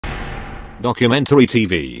Documentary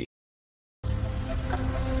TV.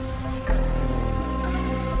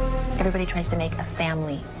 Everybody tries to make a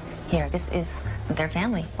family here. This is their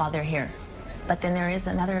family while they're here. But then there is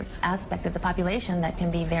another aspect of the population that can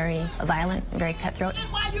be very violent, very cutthroat.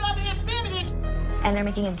 Why you over there feminist? And they're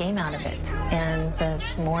making a game out of it. And the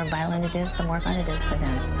more violent it is, the more fun it is for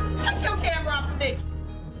them. Take your camera off of me.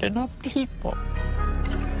 They're not people.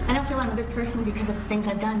 I don't feel I'm a good person because of the things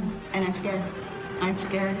I've done, and I'm scared. I'm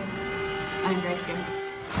scared. I'm very scared.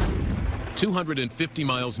 250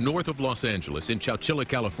 miles north of Los Angeles in Chowchilla,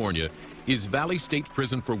 California, is Valley State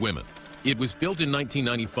Prison for Women. It was built in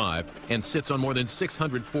 1995 and sits on more than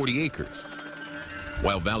 640 acres.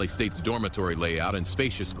 While Valley State's dormitory layout and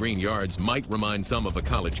spacious green yards might remind some of a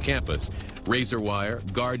college campus, razor wire,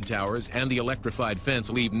 guard towers, and the electrified fence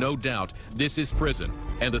leave no doubt this is prison,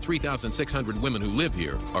 and the 3,600 women who live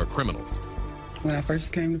here are criminals. When I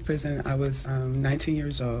first came to prison, I was 19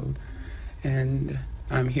 years old, and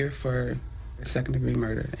I'm here for second-degree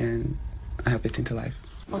murder, and I have 15 to life.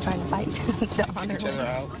 We'll try to fight.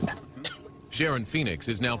 Sharon Phoenix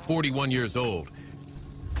is now 41 years old.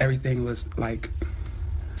 Everything was like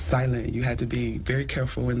silent. You had to be very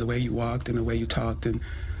careful in the way you walked and the way you talked and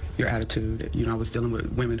your attitude. You know, I was dealing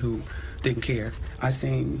with women who didn't care. I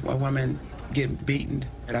seen a woman get beaten,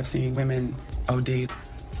 and I've seen women OD.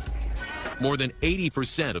 More than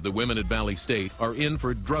 80% of the women at Valley State are in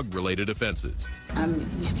for drug-related offenses. I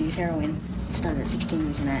used to use heroin. Started at 16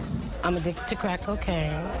 using that. I'm addicted to crack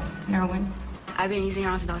cocaine. Heroin. I've been using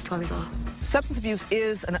heroin since I was 12 years old. Substance abuse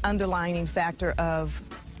is an underlying factor of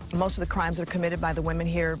most of the crimes that are committed by the women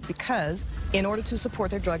here because in order to support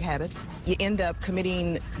their drug habits, you end up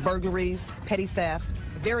committing burglaries, petty theft,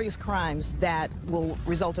 various crimes that will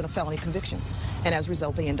result in a felony conviction. And as a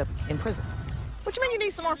result, they end up in prison. What you mean you need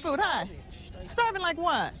some more food, huh? Starving like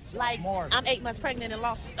what? Like, I'm 8 months pregnant and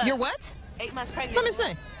lost. You're what? 8 months pregnant. Let me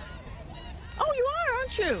see. Oh, you are,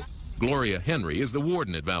 aren't you? Gloria Henry is the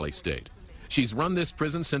warden at Valley State. She's run this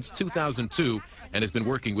prison since 2002 and has been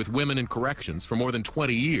working with women in corrections for more than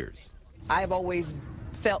 20 years. I've always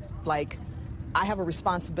felt like I have a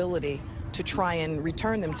responsibility to try and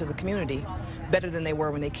return them to the community better than they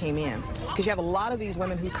were when they came in. Because you have a lot of these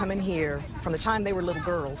women who come in here from the time they were little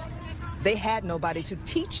girls. They had nobody to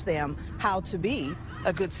teach them how to be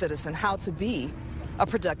a good citizen, how to be a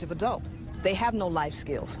productive adult. They have no life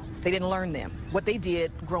skills. They didn't learn them. What they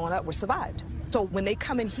did growing up was survived. So when they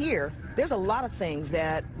come in here, there's a lot of things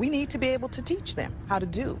that we need to be able to teach them how to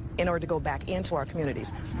do in order to go back into our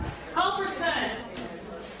communities.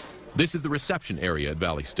 This is the reception area at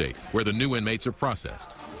Valley State, where the new inmates are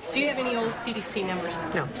processed. Do you have any old CDC numbers?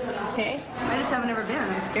 No. Okay. I just haven't ever been.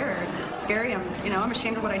 I'm scared. It's scary. I'm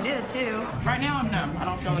ashamed of what I did, too. Right now, I'm numb. I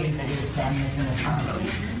don't feel anything.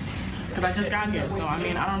 Because I just got here, so I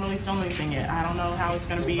don't really feel anything yet. I don't know how it's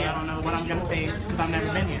going to be. I don't know what I'm going to face because I've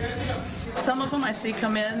never been here. Some of them I see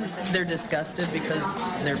come in, they're disgusted because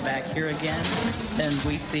they're back here again, and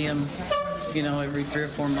we see them, every 3 or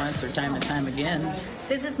 4 months or time and time again.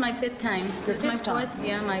 This is my 5th time. This is my fourth?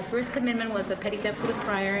 Yeah, my first commitment was a petty theft for the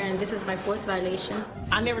prior, and this is my 4th violation.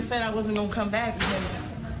 I never said I wasn't going to come back because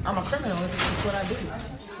I'm a criminal. It's what I do.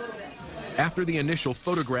 After the initial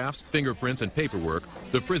photographs, fingerprints, and paperwork,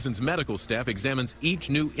 the prison's medical staff examines each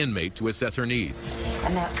new inmate to assess her needs.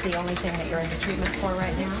 And that's the only thing that you're in the treatment for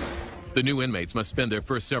right now? The new inmates must spend their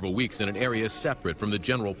first several weeks in an area separate from the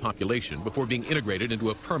general population before being integrated into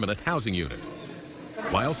a permanent housing unit.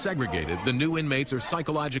 While segregated, the new inmates are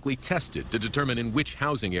psychologically tested to determine in which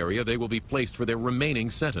housing area they will be placed for their remaining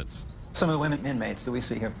sentence. Some of the women inmates that we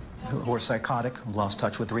see here who are psychotic, who lost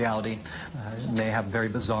touch with reality, may have very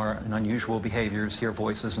bizarre and unusual behaviors, hear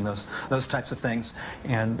voices and those types of things,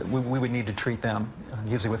 and we would need to treat them,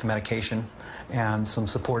 usually with medication and some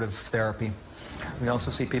supportive therapy. We also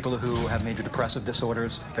see people who have major depressive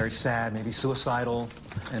disorders, very sad, maybe suicidal,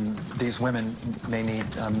 and these women may need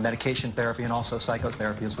medication therapy and also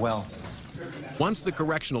psychotherapy as well. Once the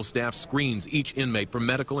correctional staff screens each inmate for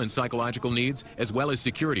medical and psychological needs, as well as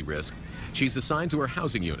security risk, she's assigned to her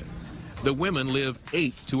housing unit. The women live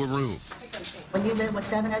 8 to a room. When you live with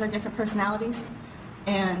 7 other different personalities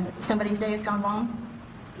and somebody's day has gone wrong,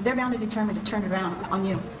 they're bound to determine to turn it around on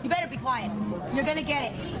you. You better be quiet. You're going to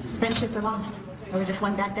get it. Friendships are lost over just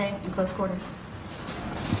one bad day in close quarters.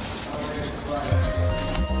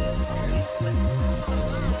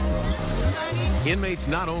 Inmates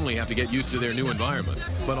not only have to get used to their new environment,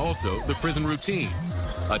 but also the prison routine.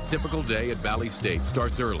 A typical day at Valley State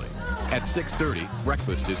starts early. At 6:30,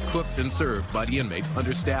 breakfast is cooked and served by the inmates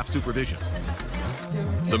under staff supervision.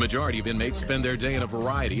 The majority of inmates spend their day in a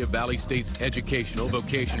variety of Valley State's educational,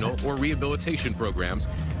 vocational, or rehabilitation programs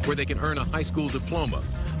where they can earn a high school diploma,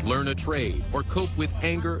 learn a trade, or cope with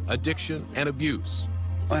anger, addiction, and abuse.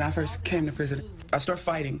 When I first came to prison, I started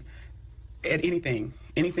fighting at anything.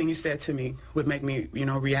 Anything you said to me would make me,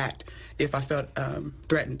 react if I felt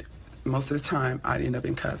threatened. Most of the time, I'd end up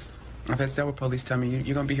in cuffs. I've had several police tell me,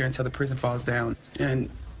 you're going to be here until the prison falls down. And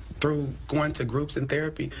through going to groups and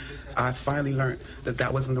therapy, I finally learned that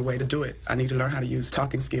that wasn't the way to do it. I need to learn how to use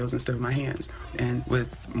talking skills instead of my hands. And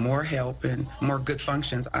with more help and more good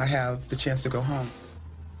functions, I have the chance to go home.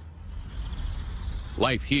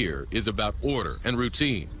 Life here is about order and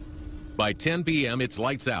routine. By 10 p.m., it's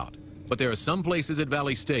lights out. But there are some places at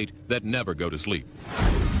Valley State that never go to sleep.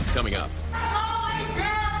 Coming up.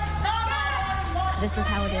 This is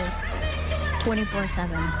how it is.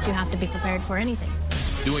 24/7. You have to be prepared for anything.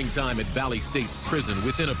 Doing time at Valley State's prison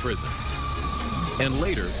within a prison. And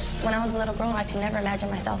later, when I was a little girl, I could never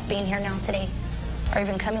imagine myself being here now today, or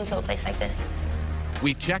even coming to a place like this.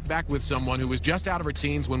 we check back with someone who was just out of her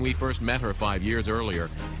teens when we first met her 5 years earlier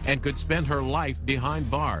and could spend her life behind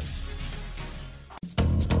bars.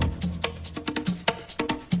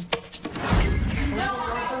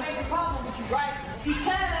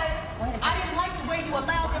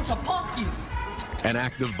 An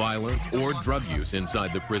act of violence or drug use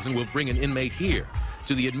inside the prison will bring an inmate here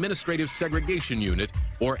to the Administrative Segregation Unit,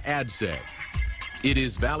 or ADSEG. It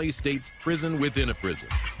is Valley State's prison within a prison.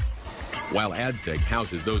 While ADSEG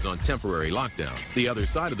houses those on temporary lockdown, the other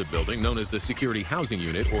side of the building, known as the Security Housing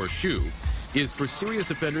Unit, or SHU, is for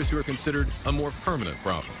serious offenders who are considered a more permanent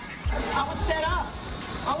problem. I was set up.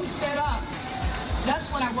 I was set up. That's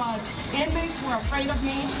what I was. Inmates were afraid of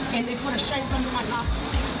me, and they put a shank under my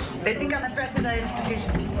nostril. They think I'm a threat to the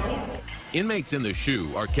institution. Inmates in the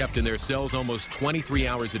SHU are kept in their cells almost 23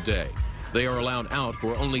 hours a day. They are allowed out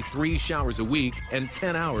for only 3 showers a week and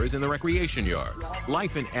 10 hours in the recreation yard.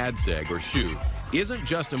 Life in ADSEG, or SHU, isn't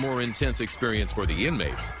just a more intense experience for the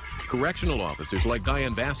inmates. Correctional officers like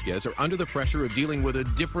Diane Vasquez are under the pressure of dealing with a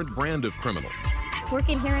different brand of criminal.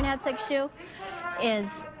 Working here in ADSEG SHU is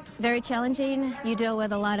very challenging. You deal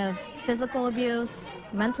with a lot of physical abuse,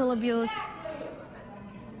 mental abuse,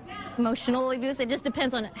 emotional abuse. It just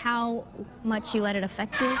depends on how much you let it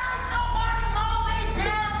affect you.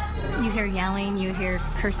 You hear yelling, you hear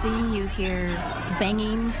cursing, you hear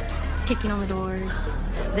banging, kicking on the doors.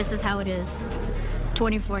 This is how it is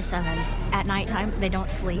 24/7. At nighttime, they don't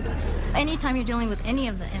sleep. Anytime you're dealing with any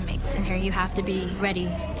of the inmates in here, you have to be ready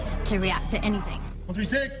to react to anything.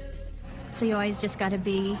 136. So you always just got to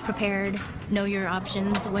be prepared, know your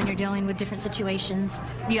options when you're dealing with different situations.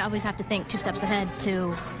 You always have to think 2 steps ahead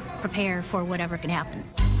to prepare for whatever can happen.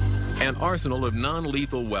 An arsenal of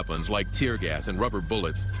non-lethal weapons like tear gas and rubber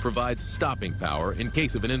bullets provides stopping power in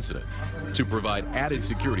case of an incident. To provide added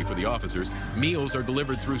security for the officers, meals are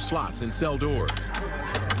delivered through slots in cell doors.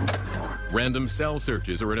 Random cell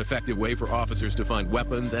searches are an effective way for officers to find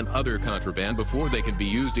weapons and other contraband before they can be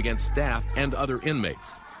used against staff and other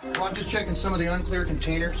inmates. Well, I'm just checking some of the unclear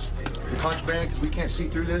containers, the contraband, because we can't see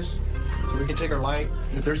through this. So we can take our light,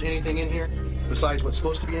 and if there's anything in here besides what's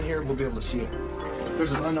supposed to be in here, we'll be able to see it. If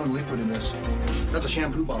there's an unknown liquid in this, that's a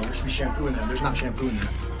shampoo bottle. There should be shampoo in there. There's not shampoo in there.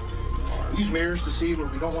 We use mirrors to see where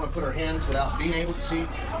we don't want to put our hands without being able to see. We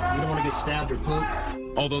don't want to get stabbed or poked.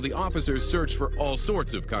 Although the officers search for all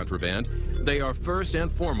sorts of contraband, they are first and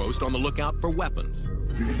foremost on the lookout for weapons.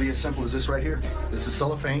 It could be as simple as this right here. This is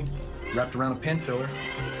cellophane wrapped around a pen filler,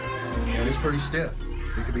 and it's pretty stiff.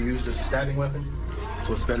 It could be used as a stabbing weapon,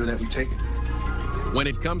 so it's better that we take it. When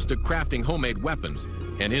it comes to crafting homemade weapons,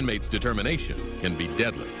 an inmate's determination can be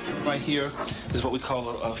deadly. Right here is what we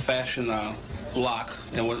call a fashion lock,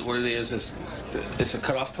 and what it is it's a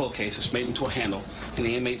cut-off pillowcase. It's made into a handle, and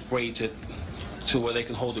the inmate braids it to where they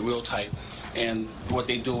can hold it real tight. And what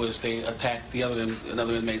they do is they attack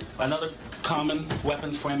another inmate. Another common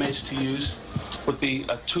weapon for inmates to use would be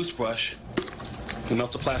a toothbrush. You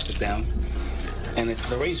melt the plastic down, and they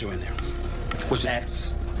put a razor in there, which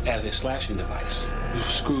acts as a slashing device. The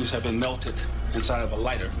screws have been melted inside of a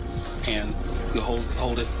lighter, and you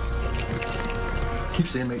hold it.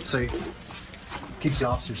 Keeps the inmate safe, keeps the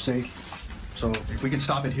officers safe. So if we can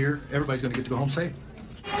stop it here, everybody's going to get to go home safe.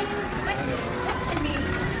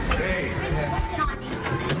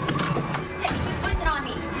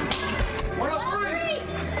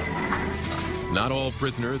 Not all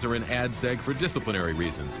prisoners are in ADSEG for disciplinary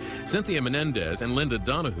reasons. Cynthia Menendez and Linda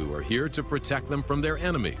Donahue are here to protect them from their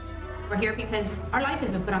enemies. We're here because our life has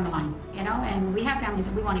been put on the line, you know, and we have families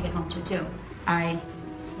that we want to get home to, too. I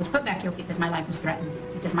was put back here because my life was threatened,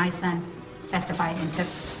 because my son testified and took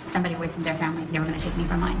somebody away from their family. They were going to take me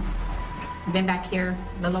from mine. I've been back here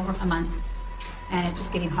a little over a month, and it's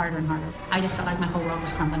just getting harder and harder. I just felt like my whole world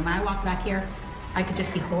was crumbling. When I walked back here, I could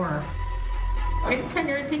just see horror. Every time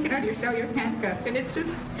you're taken out of your cell, you're handcuffed, and it's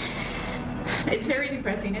very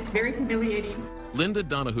depressing. It's very humiliating. Linda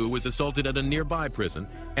Donahue was assaulted at a nearby prison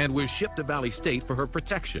and was shipped to Valley State for her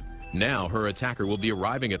protection. Now her attacker will be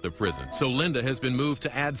arriving at the prison, so Linda has been moved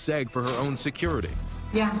to Ad Seg for her own security.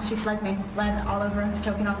 Yeah, she slugged me, bled all over, was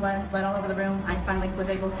choking on blood, bled all over the room. I finally was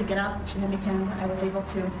able to get up. She had me pinned. I was able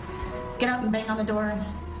to get up and bang on the door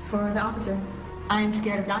for the officer. I am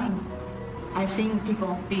scared of dying. I've seen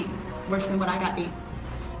people beat worse than what I got beat.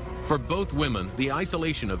 For both women, the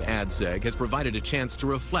isolation of Ad Seg has provided a chance to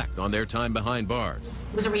reflect on their time behind bars.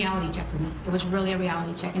 It was a reality check for me. It was really a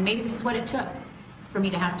reality check, and maybe this is what it took for me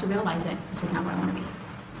to have to realize that this is not where I want to be.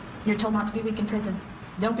 You're told not to be weak in prison.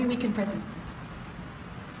 Don't be weak in prison.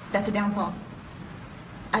 That's a downfall.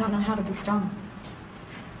 I don't know how to be strong.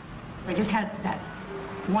 I just had that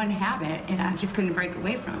one habit, and I just couldn't break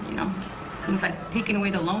away from it, you know? It was like taking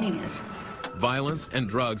away the loneliness. Violence and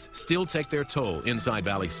drugs still take their toll inside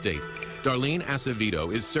Valley State. Darlene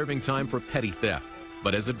Acevedo is serving time for petty theft,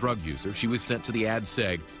 but as a drug user, she was sent to the Ad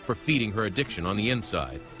Seg for feeding her addiction on the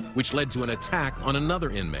inside, which led to an attack on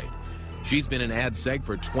another inmate. She's been in Ad Seg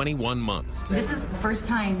for 21 months. This is the first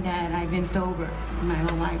time that I've been sober in my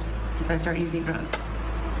whole life since I started using drugs,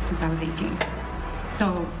 since I was 18.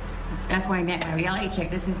 So that's why I met my reality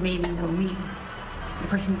check. This has made me know me,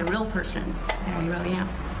 the real person that I really am.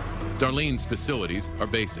 Darlene's facilities are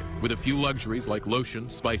basic, with a few luxuries like lotion,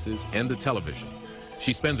 spices, and a television.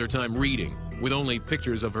 She spends her time reading, with only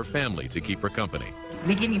pictures of her family to keep her company.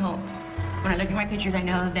 They give me hope. When I look at my pictures, I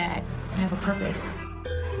know that I have a purpose.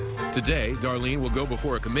 Today, Darlene will go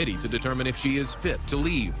before a committee to determine if she is fit to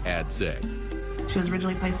leave Ad Seg. She was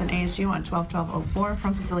originally placed in ASU on 12/12/04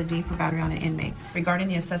 from Facility D for battery on an inmate. Regarding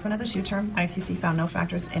the assessment of the SHU term, ICC found no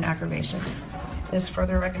factors in aggravation. It is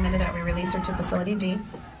further recommended that we release her to Facility D.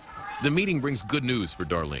 The meeting brings good news for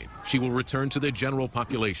Darlene. She will return to the general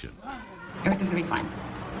population. Everything's gonna be fine.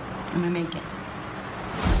 I'm gonna make it.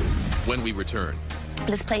 When we return,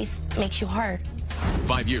 this place makes you hard.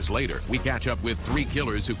 5 years later, we catch up with 3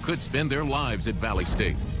 killers who could spend their lives at Valley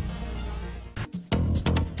State.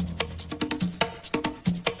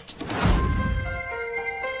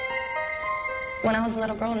 When I was a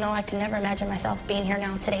little girl, no, I could never imagine myself being here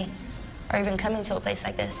now today, or even coming to a place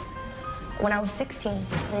like this. When I was 16,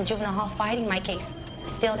 I was in juvenile hall fighting my case.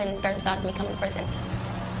 Still didn't barely thought of me coming to prison.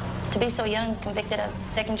 To be so young, convicted of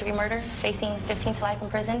second-degree murder, facing 15 to life in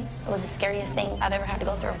prison, it was the scariest thing I've ever had to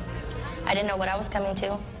go through. I didn't know what I was coming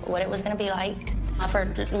to, what it was going to be like. I've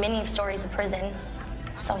heard many stories of prison,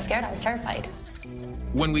 so I was scared, I was terrified.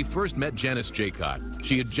 When we first met Janice Jaycott,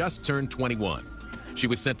 she had just turned 21. She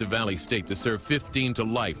was sent to Valley State to serve 15 to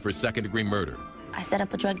life for second-degree murder. I set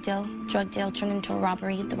up a drug deal turned into a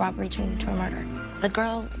robbery, the robbery turned into a murder. The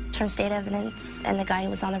girl turned state evidence, and the guy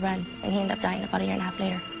was on the run, and he ended up dying about a year and a half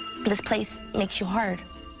later. This place makes you hard.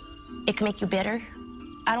 It can make you bitter.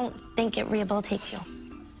 I don't think it rehabilitates you.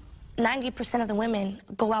 90% of the women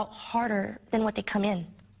go out harder than what they come in.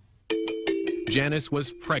 Janice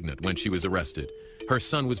was pregnant when she was arrested. Her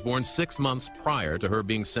son was born 6 months prior to her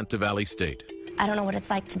being sent to Valley State. I don't know what it's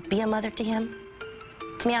like to be a mother to him.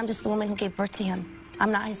 To me, I'm just the woman who gave birth to him.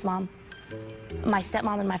 I'm not his mom. My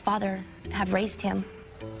stepmom and my father have raised him.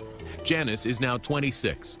 Janice is now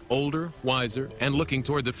 26, older, wiser, and looking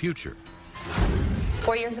toward the future.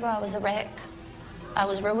 4 years ago, I was a wreck. I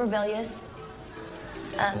was real rebellious.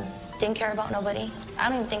 Didn't care about nobody. I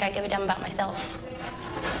don't even think I give a damn about myself.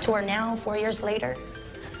 To where now, 4 years later,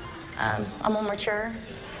 I'm more mature.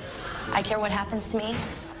 I care what happens to me.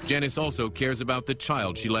 Janice also cares about the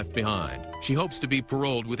child she left behind. She hopes to be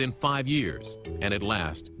paroled within 5 years and at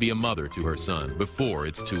last be a mother to her son before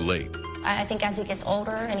it's too late. I think as he gets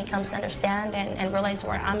older and he comes to understand and realize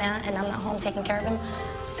where I'm at and I'm not home taking care of him,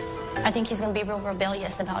 I think he's going to be real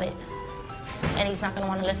rebellious about it. And he's not going to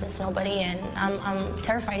want to listen to nobody, and I'm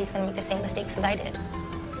terrified he's going to make the same mistakes as I did.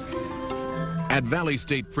 At Valley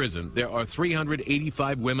State Prison, there are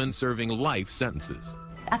 385 women serving life sentences.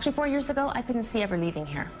 Actually, 4 years ago, I couldn't see ever leaving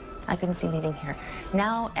here. I couldn't see leaving here.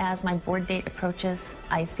 Now, as my board date approaches,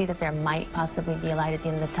 I see that there might possibly be a light at the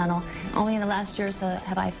end of the tunnel. Only in the last year or so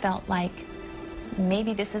have I felt like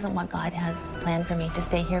maybe this isn't what God has planned for me, to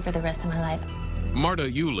stay here for the rest of my life. Marta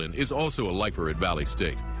Yulin is also a lifer at Valley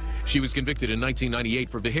State. She was convicted in 1998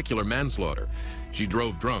 for vehicular manslaughter. She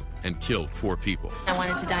drove drunk and killed 4 people. I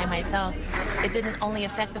wanted to die myself. It didn't only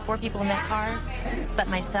affect the 4 people in that car, but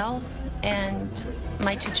myself and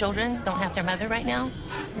my 2 children don't have their mother right now.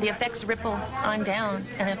 The effects ripple on down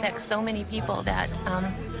and affect so many people that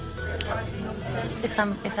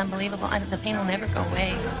It's unbelievable. The pain will never go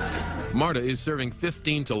away. Marta is serving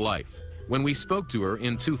 15 to life. When we spoke to her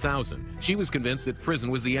in 2000, she was convinced that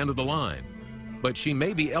prison was the end of the line. But she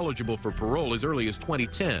may be eligible for parole as early as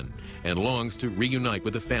 2010 and longs to reunite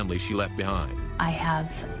with the family she left behind. I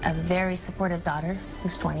have a very supportive daughter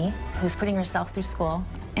who's 20, who's putting herself through school,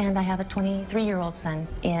 and I have a 23-year-old son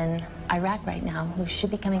in Iraq right now who should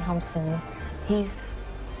be coming home soon. He's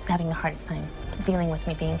having the hardest time dealing with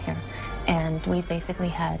me being here, and we've basically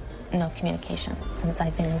had no communication since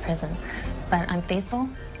I've been in prison. But I'm faithful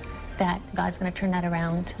that God's going to turn that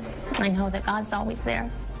around. I know that God's always there.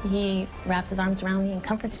 He wraps his arms around me and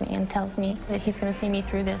comforts me and tells me that he's going to see me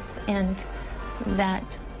through this and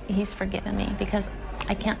that he's forgiven me, because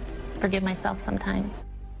I can't forgive myself sometimes.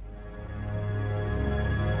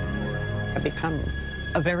 I've become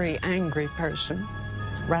a very angry person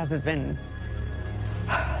rather than,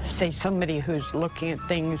 say, somebody who's looking at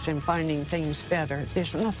things and finding things better.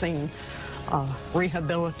 There's nothing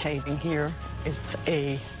rehabilitating here. It's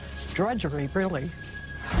a drudgery, really.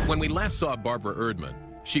 When we last saw Barbara Erdman,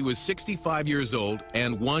 she was 65 years old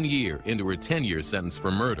and 1 year into her 10-year sentence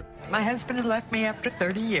for murder. My husband had left me after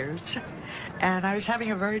 30 years, and I was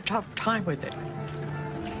having a very tough time with it.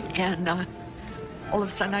 And all of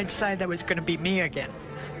a sudden I decided I was going to be me again.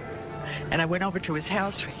 And I went over to his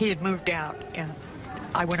house. He had moved out, and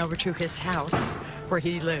I went over to his house where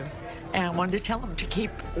he lived, and I wanted to tell him to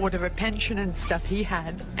keep whatever pension and stuff he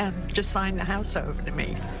had and just sign the house over to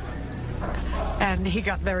me. And he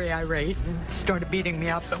got very irate and started beating me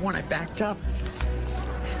up, but when I backed up,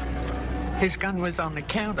 his gun was on the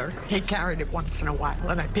counter. He carried it once in a while,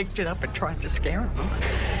 and I picked it up and tried to scare him.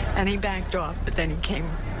 And he backed off, but then he came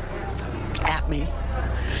at me.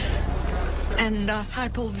 And I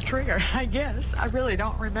pulled the trigger, I guess. I really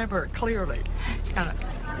don't remember it clearly.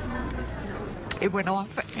 It went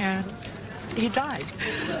off, and he died.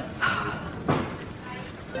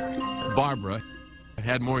 Barbara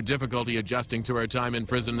had more difficulty adjusting to her time in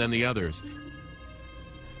prison than the others.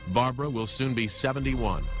 Barbara will soon be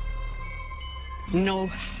 71. No,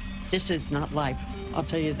 this is not life, I'll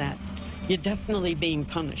tell you that. You're definitely being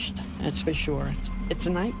punished, that's for sure. It's a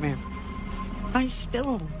nightmare. I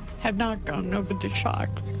still have not gotten over the shock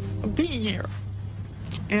of being here.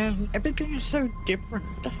 And everything is so different.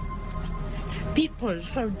 People are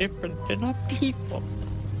so different. They're not people.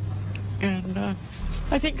 And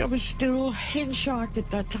I think I was still in shock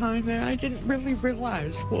at that time, and I didn't really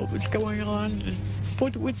realize what was going on and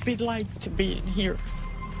what it would be like to be in here.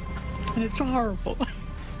 And it's horrible.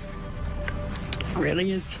 It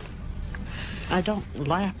really is. I don't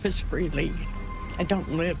laugh as freely. I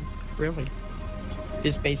don't live, really,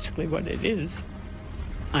 is basically what it is.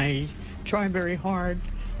 I try very hard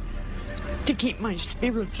to keep my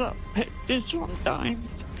spirits up. There's sometimes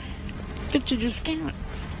that you just can't.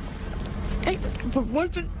 If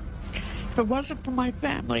it wasn't for my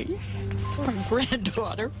family, my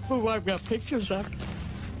granddaughter, who I've got pictures of,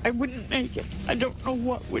 I wouldn't make it. I don't know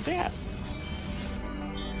what would happen.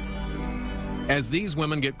 As these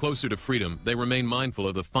women get closer to freedom, they remain mindful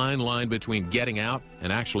of the fine line between getting out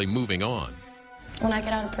and actually moving on. When I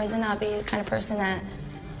get out of prison, I'll be the kind of person that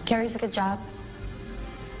carries a good job,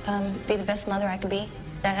 be the best mother I could be.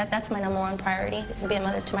 That's my #1 priority, is to be a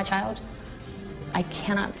mother to my child. I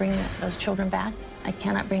cannot bring those children back. I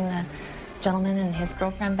cannot bring the gentleman and his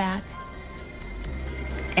girlfriend back.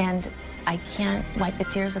 And I can't wipe the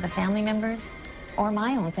tears of the family members or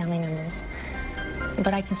my own family members.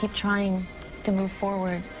 But I can keep trying to move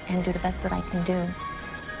forward and do the best that I can do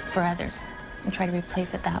for others and try to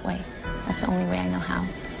replace it that way. That's the only way I know how.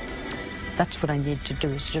 That's what I need to do,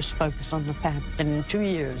 is just focus on the fact that in 2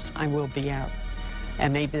 years I will be out.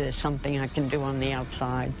 And maybe there's something I can do on the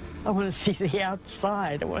outside. I want to see the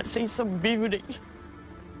outside. I want to see some beauty.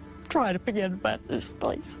 Try to forget about this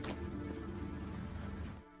place.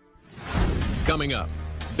 Coming up,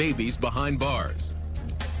 babies behind bars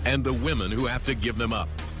and the women who have to give them up.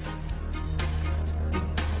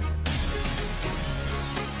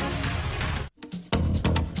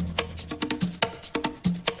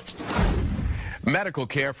 Medical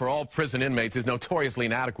care for all prison inmates is notoriously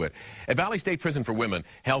inadequate. At Valley State Prison for Women,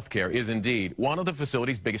 health care is indeed one of the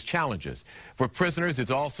facility's biggest challenges. For prisoners,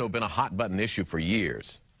 it's also been a hot-button issue for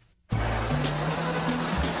years.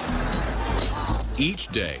 Each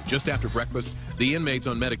day, just after breakfast, the inmates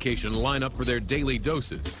on medication line up for their daily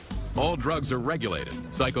doses. All drugs are regulated,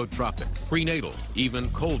 psychotropic, prenatal, even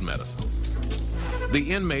cold medicine.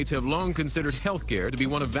 The inmates have long considered health care to be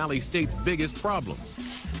one of Valley State's biggest problems.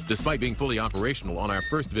 Despite being fully operational on our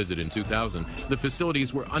first visit in 2000, the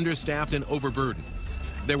facilities were understaffed and overburdened.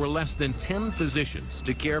 there were less than 10 physicians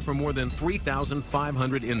to care for more than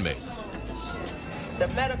 3,500 inmates. The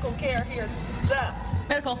medical care here sucks.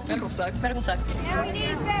 Medical sucks. Medical sucks. Yeah, we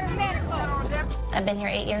need better medical. I've been here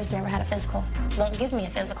 8 years, never had a physical. Won't give me a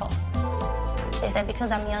physical. They said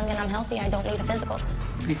because I'm young and I'm healthy, I don't need a physical.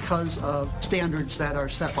 Because of standards that are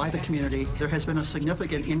set by the community, there has been a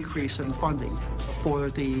significant increase in funding for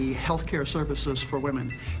the healthcare services for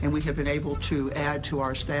women. And we have been able to add to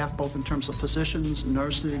our staff, both in terms of physicians,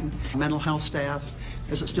 nursing, mental health staff.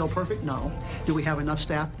 Is it still perfect? No. Do we have enough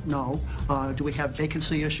staff? No. Do we have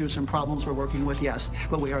vacancy issues and problems we're working with? Yes.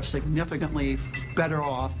 But we are significantly better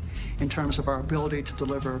off in terms of our ability to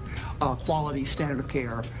deliver quality standard of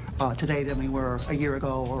care today than we were a year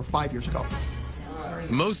ago or 5 years ago.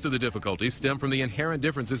 Most of the difficulties stem from the inherent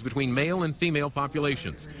differences between male and female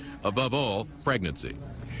populations. Above all, pregnancy.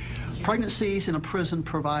 Pregnancies in a prison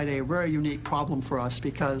provide a very unique problem for us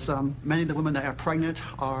because many of the women that are pregnant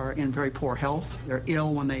are in very poor health. They're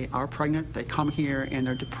ill when they are pregnant. They come here and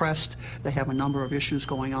they're depressed. They have a number of issues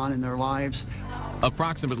going on in their lives.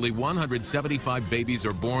 Approximately 175 babies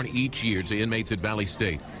are born each year to inmates at Valley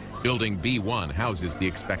State. Building B1 houses the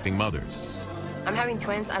expecting mothers. I'm having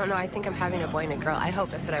twins. I don't know. I think I'm having a boy and a girl. I hope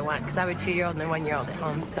that's what I want because I have a 2-year-old and a 1-year-old at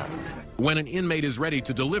home, so. When an inmate is ready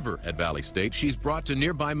to deliver at Valley State, she's brought to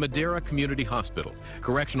nearby Madera Community Hospital.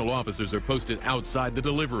 Correctional officers are posted outside the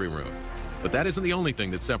delivery room. But that isn't the only thing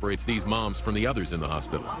that separates these moms from the others in the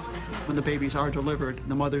hospital. When the babies are delivered,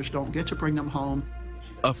 the mothers don't get to bring them home.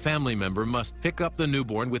 A family member must pick up the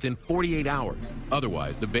newborn within 48 hours.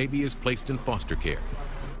 Otherwise, the baby is placed in foster care.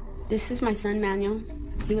 This is my son, Manuel.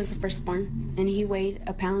 He was the firstborn, and he weighed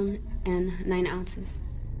 1 pound and 9 ounces.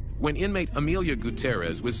 When inmate Amelia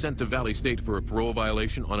Gutierrez was sent to Valley State for a parole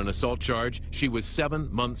violation on an assault charge, she was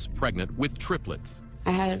 7 months pregnant with triplets.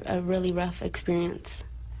 I had a really rough experience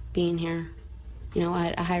being here. You know, I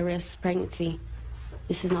had a high-risk pregnancy.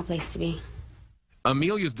 This is no place to be.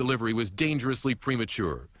 Amelia's delivery was dangerously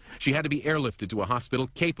premature. She had to be airlifted to a hospital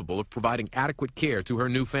capable of providing adequate care to her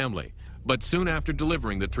new family. But soon after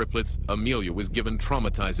delivering the triplets, Amelia was given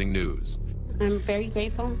traumatizing news. I'm very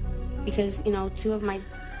grateful because, you know,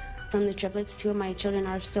 from the triplets, 2 of my children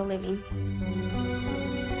are still living.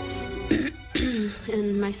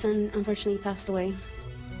 And my son, unfortunately, passed away,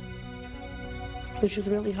 which was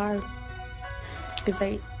really hard because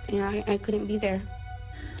I couldn't be there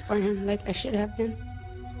for him like I should have been.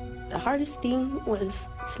 The hardest thing was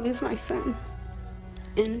to lose my son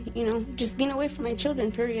and, you know, just being away from my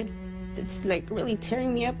children, period. It's like really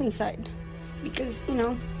tearing me up inside because, you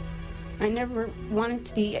know, I never wanted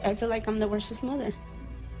to be. I feel like I'm the worstest mother.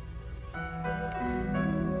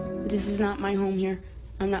 This is not my home here.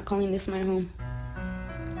 I'm not calling this my home.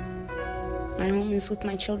 My home is with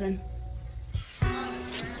my children.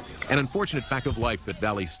 An unfortunate fact of life at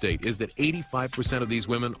Valley State is that 85% of these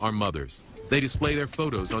women are mothers. They display their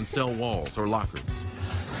photos on cell walls or lockers.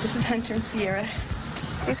 This is Hunter and Sierra.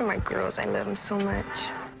 These are my girls. I love them so much.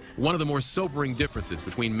 One of the more sobering differences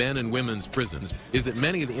between men and women's prisons is that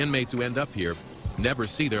many of the inmates who end up here never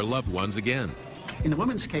see their loved ones again. In the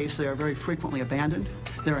women's case, they are very frequently abandoned.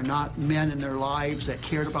 There are not men in their lives that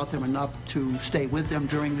cared about them enough to stay with them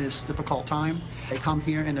during this difficult time. They come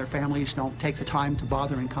here and their families don't take the time to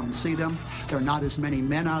bother and come and see them. There are not as many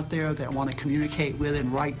men out there that want to communicate with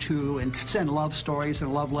and write to and send love stories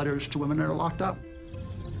and love letters to women that are locked up.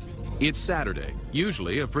 It's Saturday,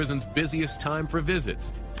 usually a prison's busiest time for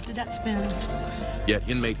visits. Did that spin? Yet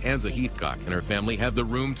inmate Anza Heathcock and her family have the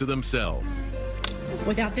room to themselves.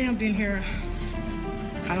 Without them being here,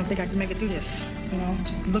 I don't think I can make it through this. You know,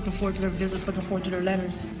 just looking forward to their visits, looking forward to their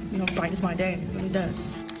letters. You know, brightens my day. It really does.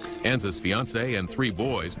 Anza's fiance and 3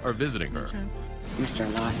 boys are visiting her. Missed her a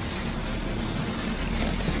lot.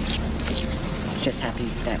 Just happy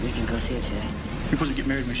that we can go see her today. You're supposed to get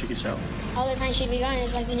married when she gets out. All the time she'd be gone,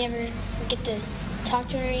 it's like we never get to talk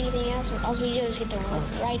to her or anything else. All we do is get to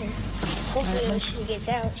write her. Hopefully when she gets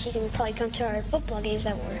out, she can probably come to our football games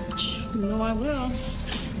that we're. You know I will.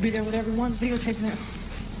 Be there with everyone videotaping it.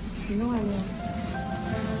 You know I will.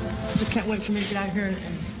 Just can't wait for me to get out of here and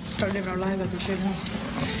start living our lives like we should,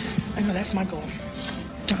 huh? I know that's my goal.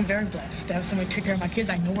 I'm very blessed to have somebody take care of my kids.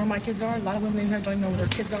 I know where my kids are. A lot of women in here don't even know where their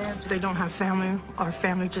kids are. They don't have family. Our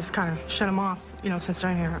family just kind of shut them off, you know, since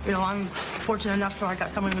they're here. You know, I'm fortunate enough that I got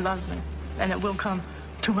someone who loves me. And it will come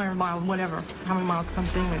 200 miles, whatever, how many miles come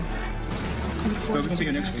see me. We'll see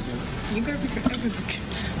you next week. You gotta be here every week.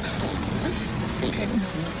 Okay.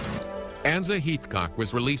 Anza Heathcock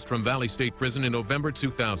was released from Valley State Prison in November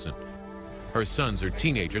 2000. Her sons are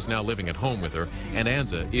teenagers now living at home with her, and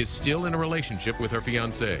Anza is still in a relationship with her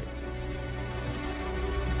fiancé.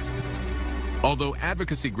 Although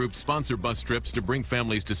advocacy groups sponsor bus trips to bring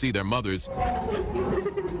families to see their mothers,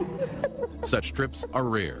 such trips are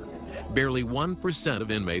rare. Barely 1%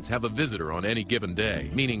 of inmates have a visitor on any given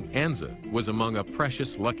day, meaning Anza was among a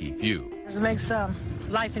precious lucky few. It makes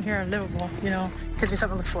life in here livable, you know, gives me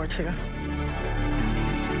something to look forward to.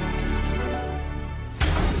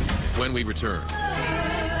 When we return,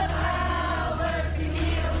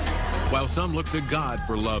 while some look to God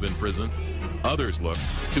for love in prison, others look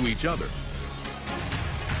to each other.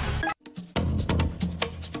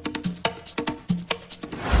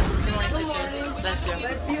 Good morning, sisters. Bless you.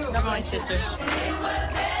 Bless you. Good morning, sister.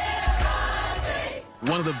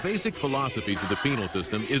 One of the basic philosophies of the penal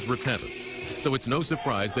system is repentance. So it's no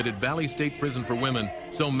surprise that at Valley State Prison for Women,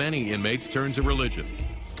 so many inmates turn to religion.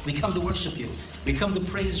 We come to worship you. We come to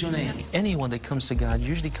praise your name. Anyone that comes to God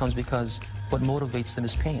usually comes because what motivates them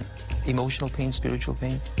is pain. Emotional pain, spiritual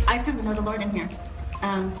pain. I've come to know the Lord in here,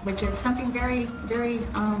 which is something very, very,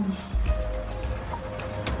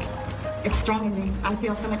 it's strong in me. I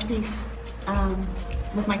feel so much peace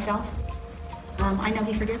with myself. I know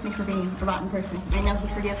He forgives me for being a rotten person. I know He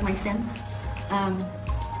forgives my sins.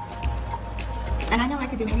 And I know I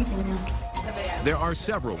could do anything now. There are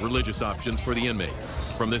several religious options for the inmates,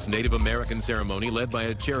 from this Native American ceremony led by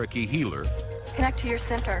a Cherokee healer. Connect to your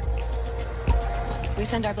center. We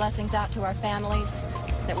send our blessings out to our families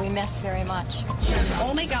that we miss very much.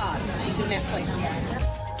 Only God is in that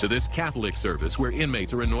place. To this Catholic service where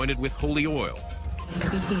inmates are anointed with holy oil.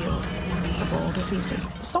 Be healed of all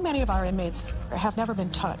diseases. So many of our inmates have never been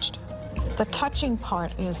touched. The touching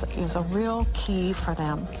part is a real key for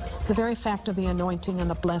them. The very fact of the anointing and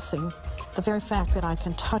the blessing, the very fact that I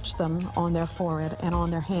can touch them on their forehead and on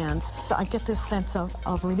their hands, I get this sense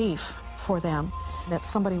of relief for them, that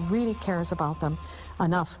somebody really cares about them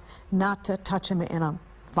enough not to touch them in a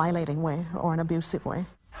violating way or an abusive way.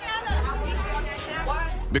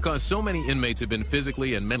 Because so many inmates have been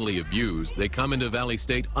physically and mentally abused, they come into Valley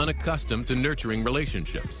State unaccustomed to nurturing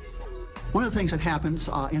relationships. One of the things that happens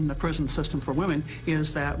in the prison system for women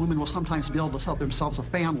is that women will sometimes build themselves a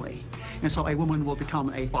family. And so a woman will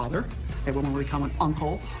become a father, a woman will become an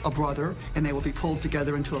uncle, a brother, and they will be pulled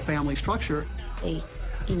together into a family structure. They,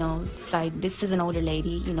 you know, decide this is an older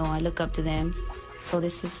lady, you know, I look up to them. So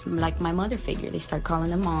this is like my mother figure. They start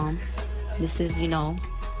calling them mom. This is, you know,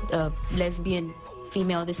 the lesbian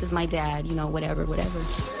female, this is my dad, you know, whatever.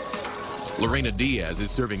 Lorena Diaz is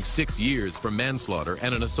serving 6 years for manslaughter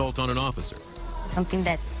and an assault on an officer. Something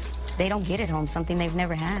that they don't get at home, something they've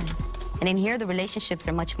never had. And in here, the relationships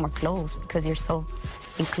are much more close because you're so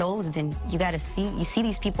enclosed and you see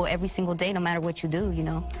these people every single day, no matter what you do, you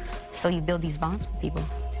know? So you build these bonds with people.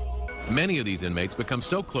 Many of these inmates become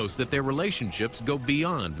so close that their relationships go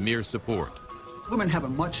beyond mere support. Women have a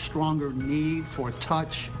much stronger need for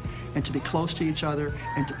touch and to be close to each other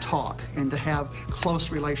and to talk and to have close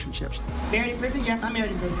relationships. Married in prison? Yes, I'm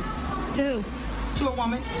married in prison. To? To a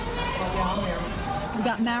woman. Yeah, I'm married. You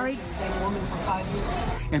got married? Same woman for 5 years.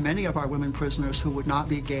 And many of our women prisoners who would not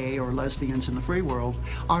be gay or lesbians in the free world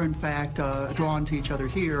are in fact drawn to each other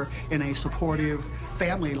here in a supportive,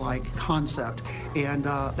 family-like concept, and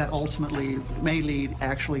that ultimately may lead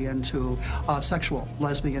actually into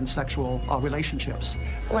lesbian sexual relationships.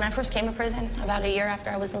 When I first came to prison, about a year after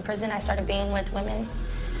I was in prison, I started being with women,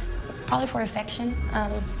 probably for affection.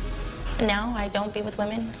 Now I don't be with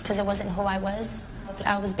women because it wasn't who I was.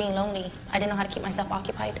 I was being lonely. I didn't know how to keep myself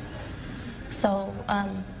occupied. So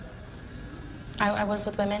I was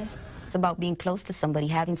with women. It's about being close to somebody,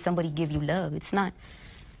 having somebody give you love. It's not,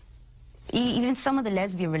 even some of the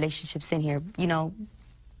lesbian relationships in here, you know,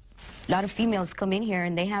 a lot of females come in here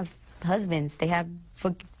and they have husbands, they have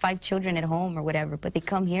 5 children at home or whatever, but they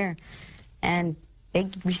come here and they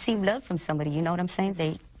receive love from somebody, you know what I'm saying?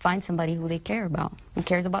 They find somebody who they care about, who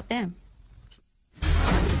cares about them.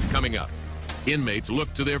 Coming up, inmates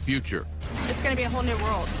look to their future. It's going to be a whole new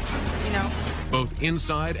world, you know? Both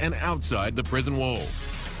inside and outside the prison walls.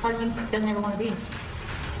 Part of me doesn't ever want to be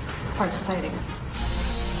part of society.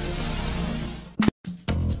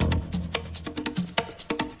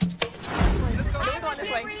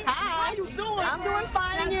 Hi. How you doing? I'm doing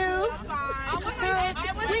fine, and you? I'm good.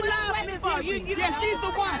 We love Miss Evie. Yeah, she's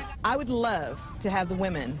the one. I would love to have the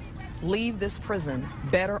women leave this prison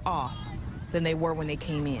better off than they were when they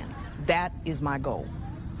came in. That is my goal.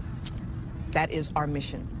 That is our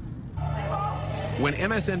mission. When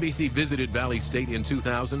MSNBC visited Valley State in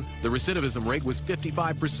 2000, the recidivism rate was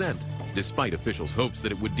 55%, despite officials' hopes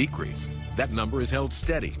that it would decrease. That number is held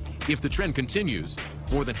steady. If the trend continues,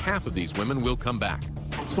 more than half of these women will come back.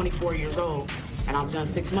 I'm 24 years old. And I've done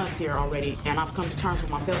 6 months here already, and I've come to terms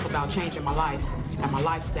with myself about changing my life and my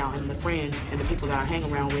lifestyle and the friends and the people that I hang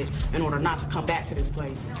around with in order not to come back to this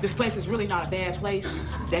place. This place is really not a bad place.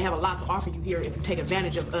 They have a lot to offer you here if you take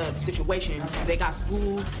advantage of the situation. They got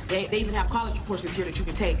school, they even have college courses here that you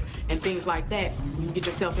can take and things like that. You can get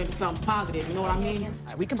yourself into something positive, you know what I mean?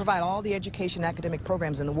 We can provide all the education academic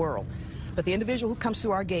programs in the world, but the individual who comes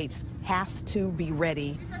through our gates has to be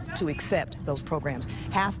ready to accept those programs,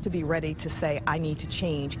 has to be ready to say, I need to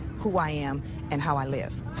change who I am and how I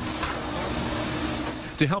live.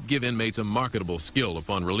 To help give inmates a marketable skill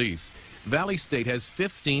upon release, Valley State has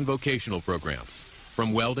 15 vocational programs,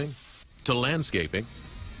 from welding to landscaping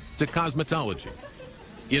to cosmetology.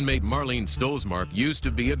 Inmate Marlene Stolzmark used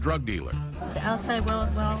to be a drug dealer. The outside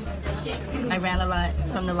world, well, I ran a lot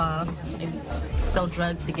from the law. I sold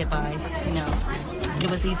drugs to get by, you know. It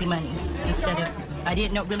was easy money I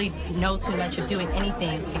didn't really know too much of doing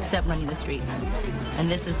anything except running the streets. And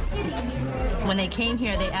this is, when they came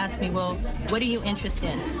here, they asked me, well, what are you interested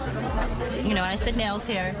in? You know, I said nails,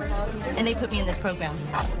 hair, and they put me in this program.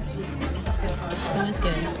 So it was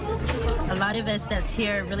good. A lot of us that's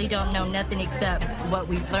here really don't know nothing except what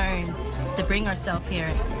we've learned to bring ourselves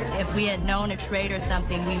here. If we had known a trade or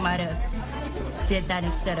something, we might have did that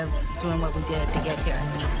instead of doing what we did to get here.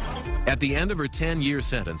 At the end of her 10-year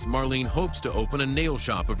sentence, Marlene hopes to open a nail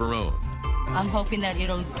shop of her own. I'm hoping that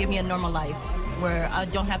it'll give me a normal life where I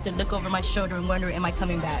don't have to look over my shoulder and wonder, am I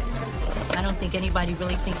coming back? I don't think anybody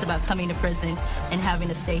really thinks about coming to prison and having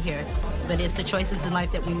to stay here. But it's the choices in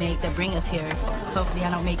life that we make that bring us here. Hopefully I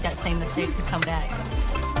don't make that same mistake to come back.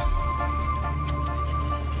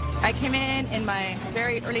 I came in my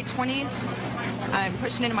very early 20s. I'm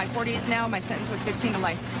pushing into my 40s now. My sentence was 15 to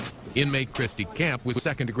life. Inmate Christy Camp was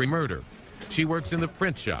second-degree murder. She works in the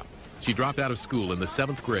print shop. She dropped out of school in the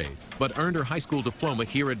 7th grade, but earned her high school diploma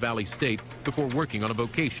here at Valley State before working on a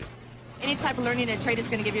vocation. Any type of learning a trade is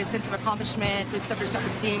going to give you a sense of accomplishment, boost up your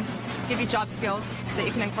self-esteem, give you job skills that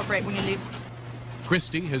you can incorporate when you leave.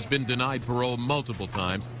 Christy has been denied parole multiple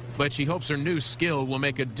times, but she hopes her new skill will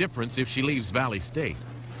make a difference if she leaves Valley State.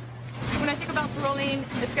 When I think about paroling,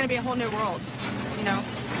 it's going to be a whole new world, you know.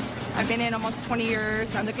 I've been in almost 20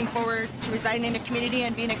 years. I'm looking forward to residing in a community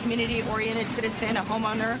and being a community-oriented citizen, a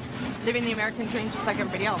homeowner, living the American dream just like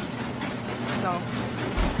everybody else. So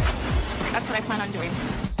that's what I plan on doing.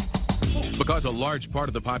 Because a large part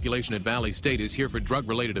of the population at Valley State is here for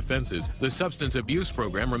drug-related offenses, the substance abuse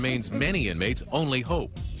program remains many inmates' only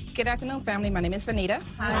hope. Good afternoon, family. My name is Vanita.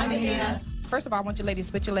 Hi, Vanita. First of all, I want you ladies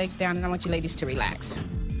to put your legs down, and I want you ladies to relax.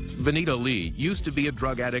 Vanita Lee used to be a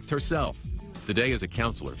drug addict herself. Today, as a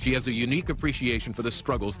counselor, she has a unique appreciation for the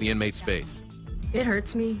struggles the inmates face. It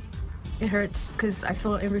hurts me. It hurts because I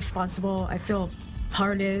feel irresponsible. I feel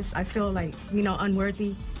powerless. I feel like, you know,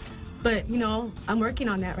 unworthy. But, you know, I'm working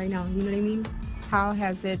on that right now. You know what I mean? How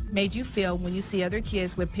has it made you feel when you see other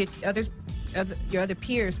kids with your other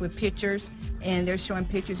peers with pictures, and they're showing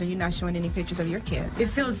pictures and you're not showing any pictures of your kids? It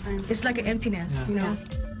feels, it's like an emptiness, you know?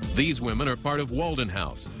 These women are part of Walden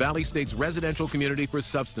House, Valley State's residential community for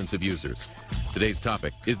substance abusers. Today's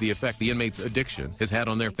topic is the effect the inmates' addiction has had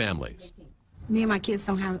on their families. Me and my kids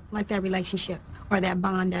don't have like that relationship or that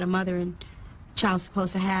bond that a mother and child's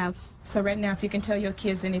supposed to have. So right now, if you can tell your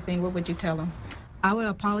kids anything, what would you tell them? I would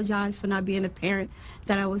apologize for not being the parent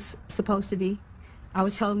that I was supposed to be. I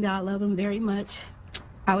would tell them that I love them very much.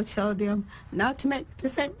 I would tell them not to make the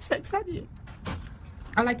same mistakes I did.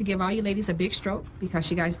 I'd like to give all you ladies a big stroke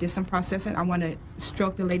because you guys did some processing. I want to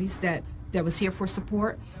stroke the ladies that was here for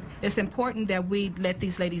support. It's important that we let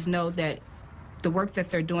these ladies know that the work that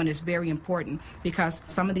they're doing is very important because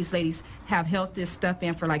some of these ladies have held this stuff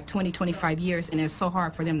in for like 20, 25 years, and it's so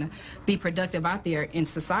hard for them to be productive out there in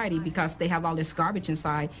society because they have all this garbage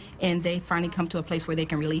inside, and they finally come to a place where they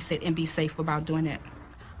can release it and be safe about doing it.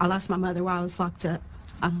 I lost my mother while I was locked up.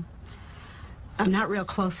 I'm not real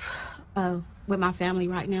close with my family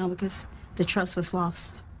right now because the trust was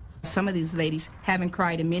lost. Some of these ladies haven't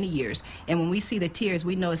cried in many years, and when we see the tears,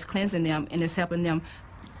 we know it's cleansing them and it's helping them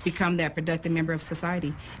become that productive member of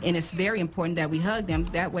society. And it's very important that we hug them.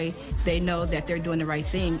 That way they know that they're doing the right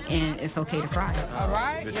thing and it's okay to cry. All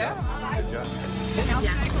right, Good yeah. job. Good job.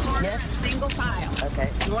 Yes. Single file. Okay.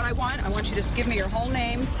 So what I want you to just give me your whole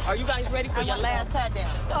name. Are you guys ready for your last pat down?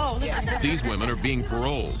 Oh, yeah. These women are being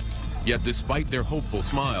paroled. Yet despite their hopeful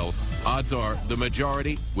smiles, odds are the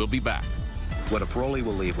majority will be back. What a parolee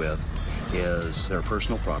will leave with is their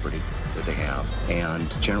personal property that they have, and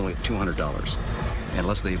generally $200.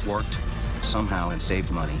 Unless they've worked somehow and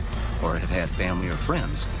saved money, or have had family or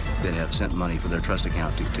friends that have sent money for their trust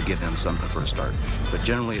account to give them something for a start. But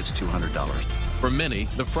generally it's $200. For many,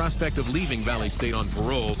 the prospect of leaving Valley State on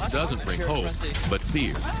parole doesn't bring hope, but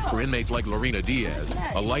fear. For inmates like Lorena Diaz,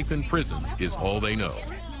 a life in prison is all they know.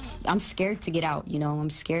 I'm scared to get out, you know. I'm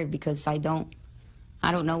scared because I don't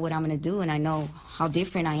know what I'm going to do, and I know how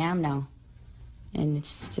different I am now. And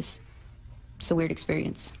it's a weird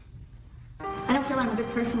experience. I don't feel I'm a good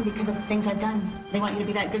person because of the things I've done. They want you to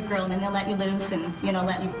be that good girl, and then they'll let you loose and, you know,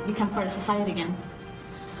 let you become part of society again.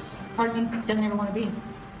 Part of me doesn't ever want to be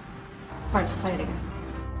part of society again.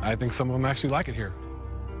 I think some of them actually like it here.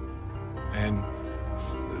 And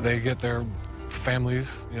they get their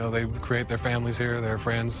families, you know, they create their families here, their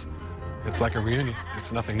friends. It's like a reunion.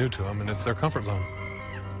 It's nothing new to them, and it's their comfort zone.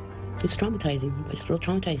 It's traumatizing. It's real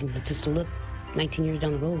traumatizing because just to look 19 years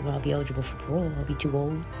down the road, I'll be eligible for parole. I'll be too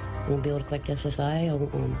old. I won't be able to collect SSI.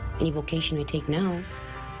 Any vocation I take now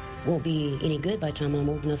won't be any good by the time I'm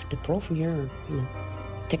old enough to parole from here. Or, you know,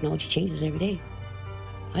 technology changes every day.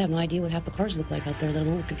 I have no idea what half the cars look like out there, let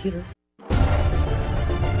alone a computer.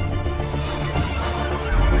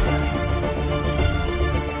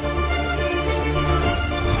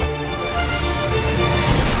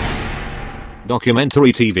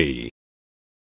 Documentary TV.